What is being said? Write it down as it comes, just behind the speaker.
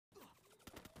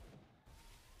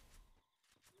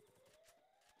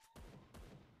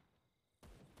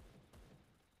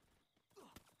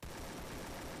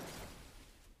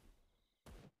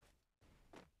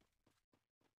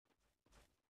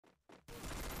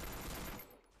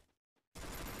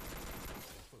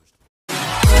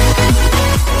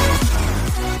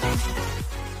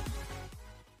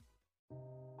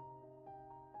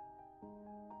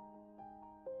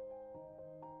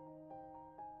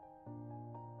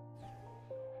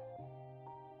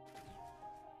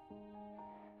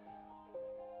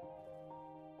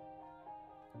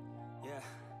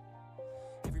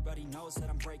knows that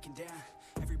I'm breaking down.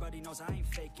 Everybody knows I ain't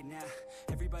faking now.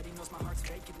 Everybody knows my heart's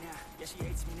faking now. Yeah, she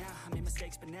hates me now, I made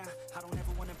mistakes but now I don't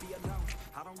ever wanna be alone.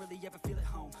 I don't really ever feel at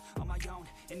home. On my own,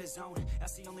 in the zone,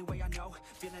 that's the only way I know.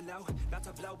 Feeling low, about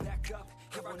to blow back up.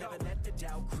 Here I never let the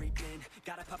doubt creep in.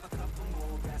 Gotta pop a couple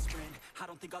more aspirin. I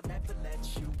don't think I'll ever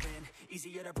let you in.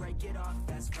 Easier to break it off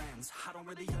best friends. I don't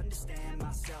really understand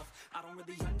myself. I don't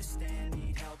really understand,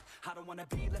 need help. I don't wanna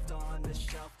be left on the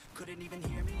shelf. Couldn't even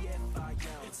hear me if I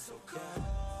yelled. It's so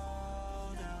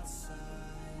cold outside,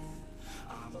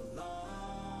 I'm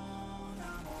alone,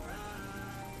 I'm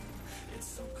alright. It's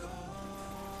so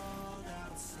cold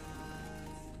outside,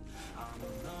 I'm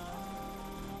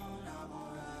alone, I'm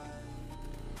alright.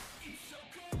 It's so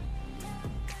cold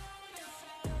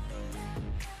outside,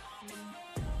 I'm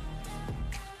alone,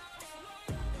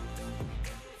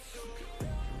 it's so cold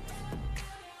outside,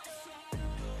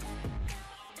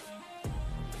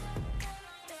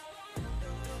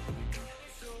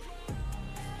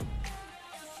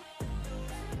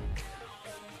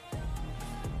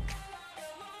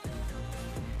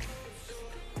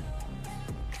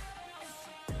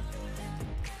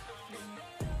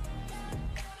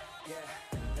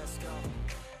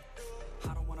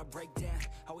 break down,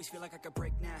 always feel like I could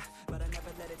break now, but I never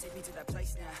let it take me to that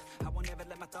place now. I won't ever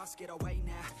let my thoughts get away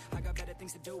now. I got better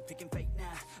things to do, picking fate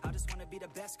now. I just wanna be the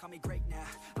best, call me great now.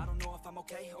 I don't know if I'm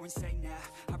okay or insane now.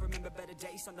 I remember better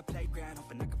days on the playground,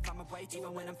 hoping I can find my way.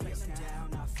 Even when I'm feeling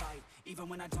down, I fight. Even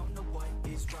when I don't know what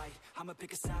is right, I'ma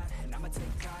pick a side and I'ma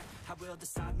take pride. I will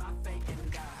decide my fate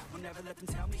and I will never let them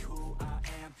tell me who I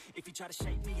am. If you try to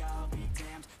shake me, I'll be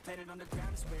damned. Planet on the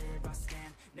ground is where I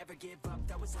stand. Never give up,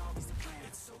 that was always the plan.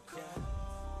 It's so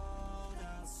cold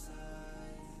outside,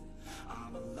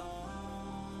 I'm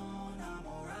alone, I'm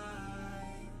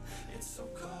alright. It's so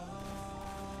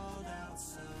cold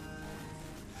outside,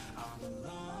 I'm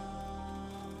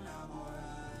alone, I'm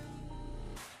alright.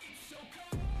 It's so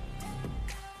cold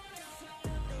outside,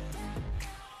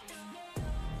 I'm alone.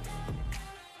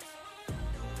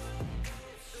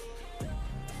 It's so cold outside,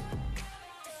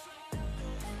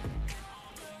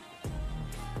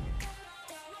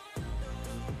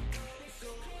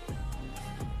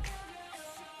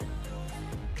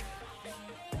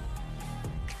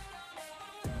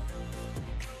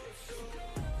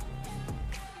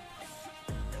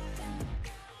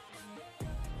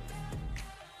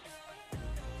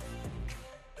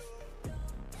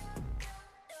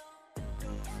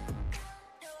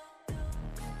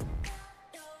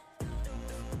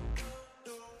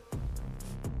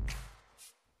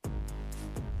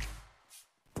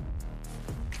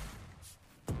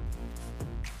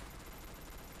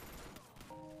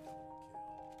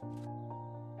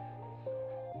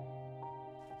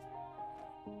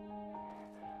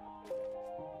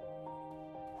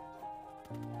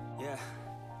 yeah.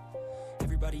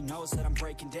 Everybody knows that I'm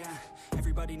breaking down.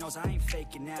 Everybody knows I ain't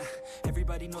faking now.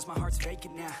 Everybody knows my heart's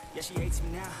vacant now. Yeah, she hates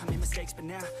me now, I made mistakes but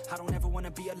now I don't ever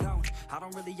wanna be alone. I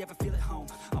don't really ever feel at home.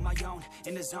 On my own,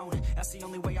 in the zone, that's the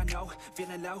only way I know.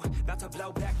 Feeling low, about to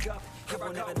blow back up. Here I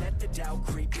won't ever let the doubt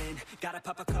creep in. Gotta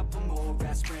pop a couple more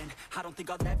aspirin. I don't think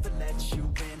I'll ever let you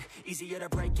in. Easier to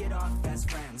break it off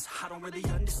best friends. I don't really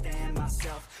understand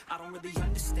myself. I don't really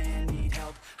understand, need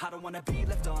help. I don't wanna be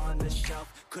left on the shelf.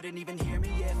 Couldn't even hear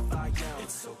me if I yelled.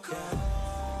 It's so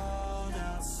cold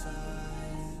outside,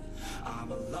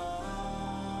 I'm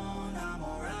alone, I'm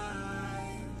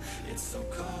alright. It's so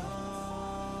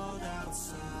cold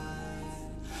outside,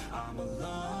 I'm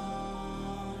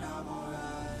alone, I'm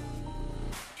alright.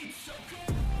 It's so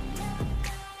cold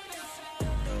outside,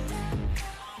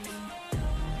 I'm alone.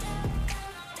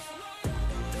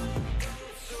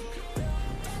 It's so cold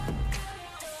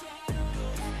outside,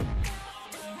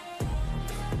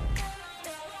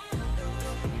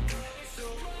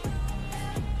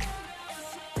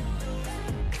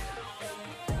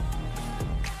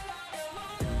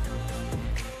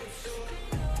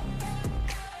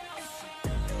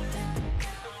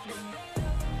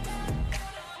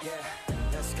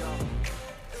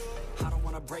 I'm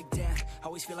alone. Break down,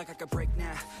 always feel like I could break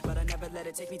now, but I never let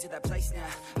it take me to that place now.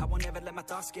 I won't ever let my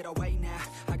thoughts get away now.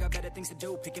 I got better things to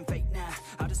do, picking fate now.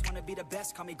 I just wanna be the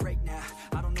best, call me great now.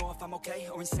 I don't know if I'm okay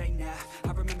or insane now.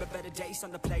 I remember better days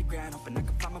on the playground, hoping I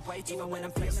can find my way. Even when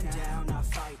I'm feeling down, I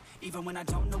fight. Even when I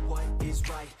don't know what is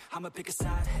right, I'ma pick a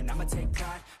side and I'ma take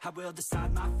pride. I will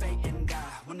decide my fate and I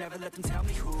will never let them tell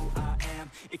me who I am.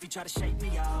 If you try to shake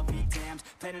me, I'll be damned.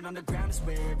 Planet on the ground is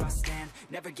where I stand.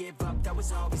 Never give up, that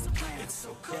was always the plan. It's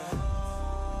so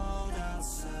cold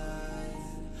outside,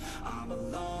 I'm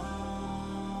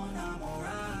alone, I'm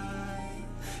alright.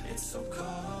 It's so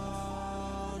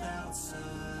cold outside,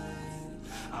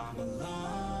 I'm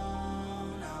alone.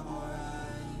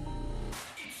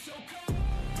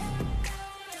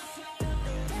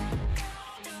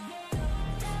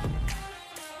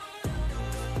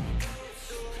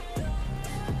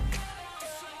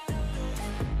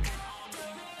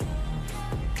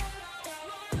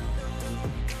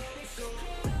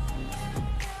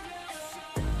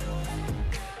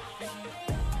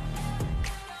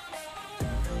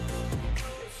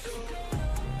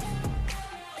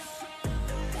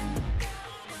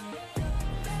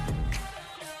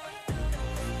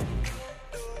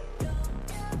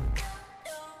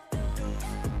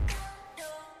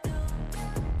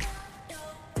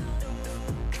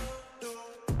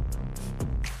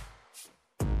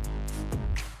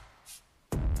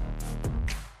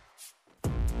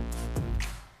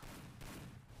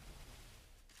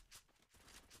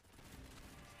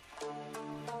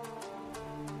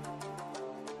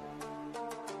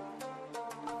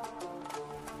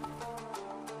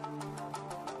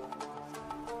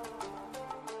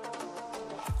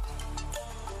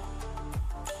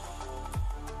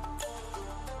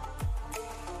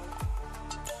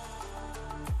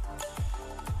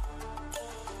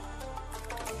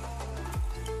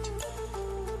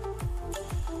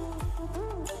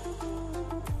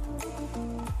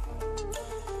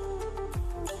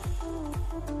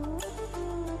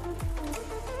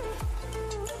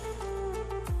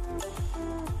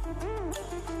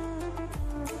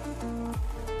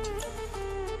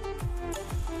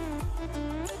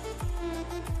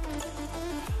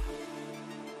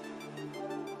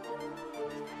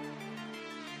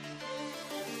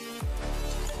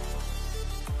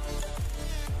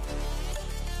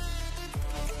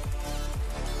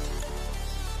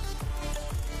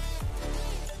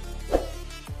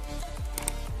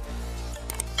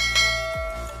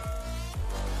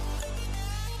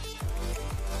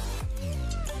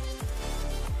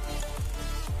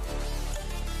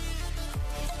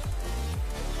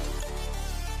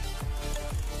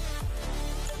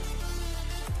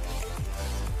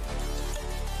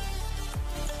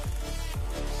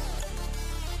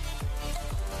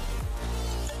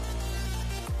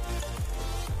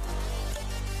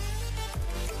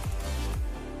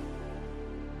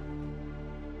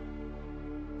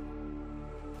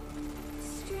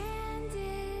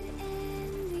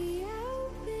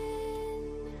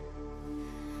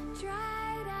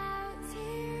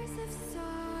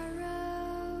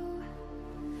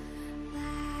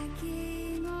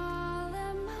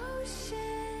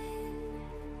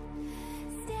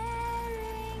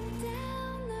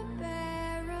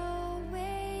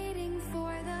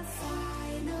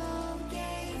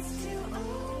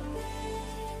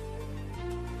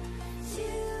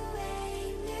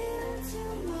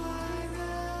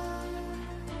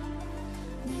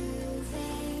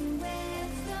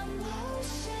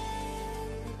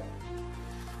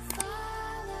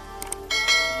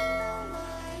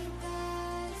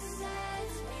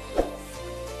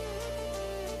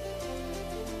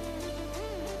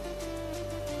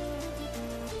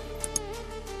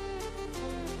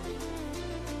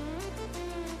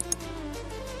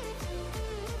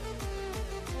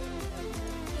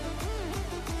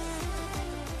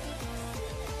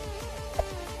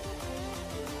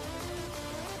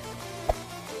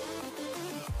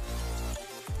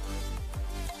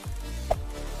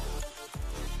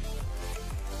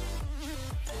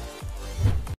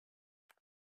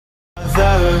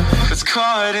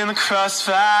 caught in the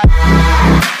crossfire.